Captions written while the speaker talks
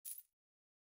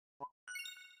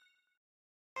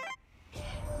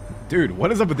Dude,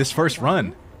 what is up with this first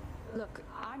run? Look,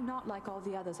 I'm not like all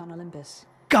the others on Olympus.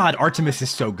 God, Artemis is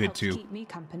so good too. Keep me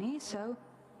company, so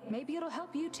maybe it'll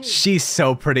help you too. She's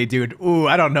so pretty, dude. Ooh,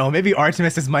 I don't know. Maybe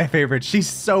Artemis is my favorite. She's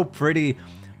so pretty.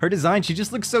 Her design, she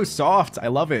just looks so soft. I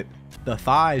love it. The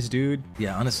thighs, dude.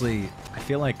 Yeah, honestly, I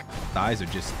feel like thighs are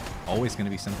just always going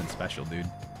to be something special, dude.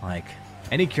 Like,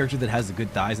 any character that has the good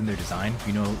thighs in their design,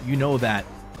 you know that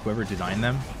whoever designed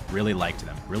them really liked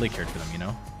them, really cared for them, you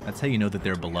know? That's how you know that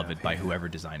they're beloved by whoever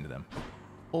designed them.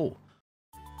 Oh.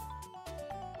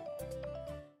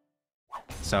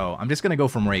 So, I'm just going to go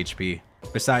for more HP.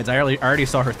 Besides, I already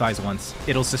saw her thighs once.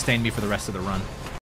 It'll sustain me for the rest of the run.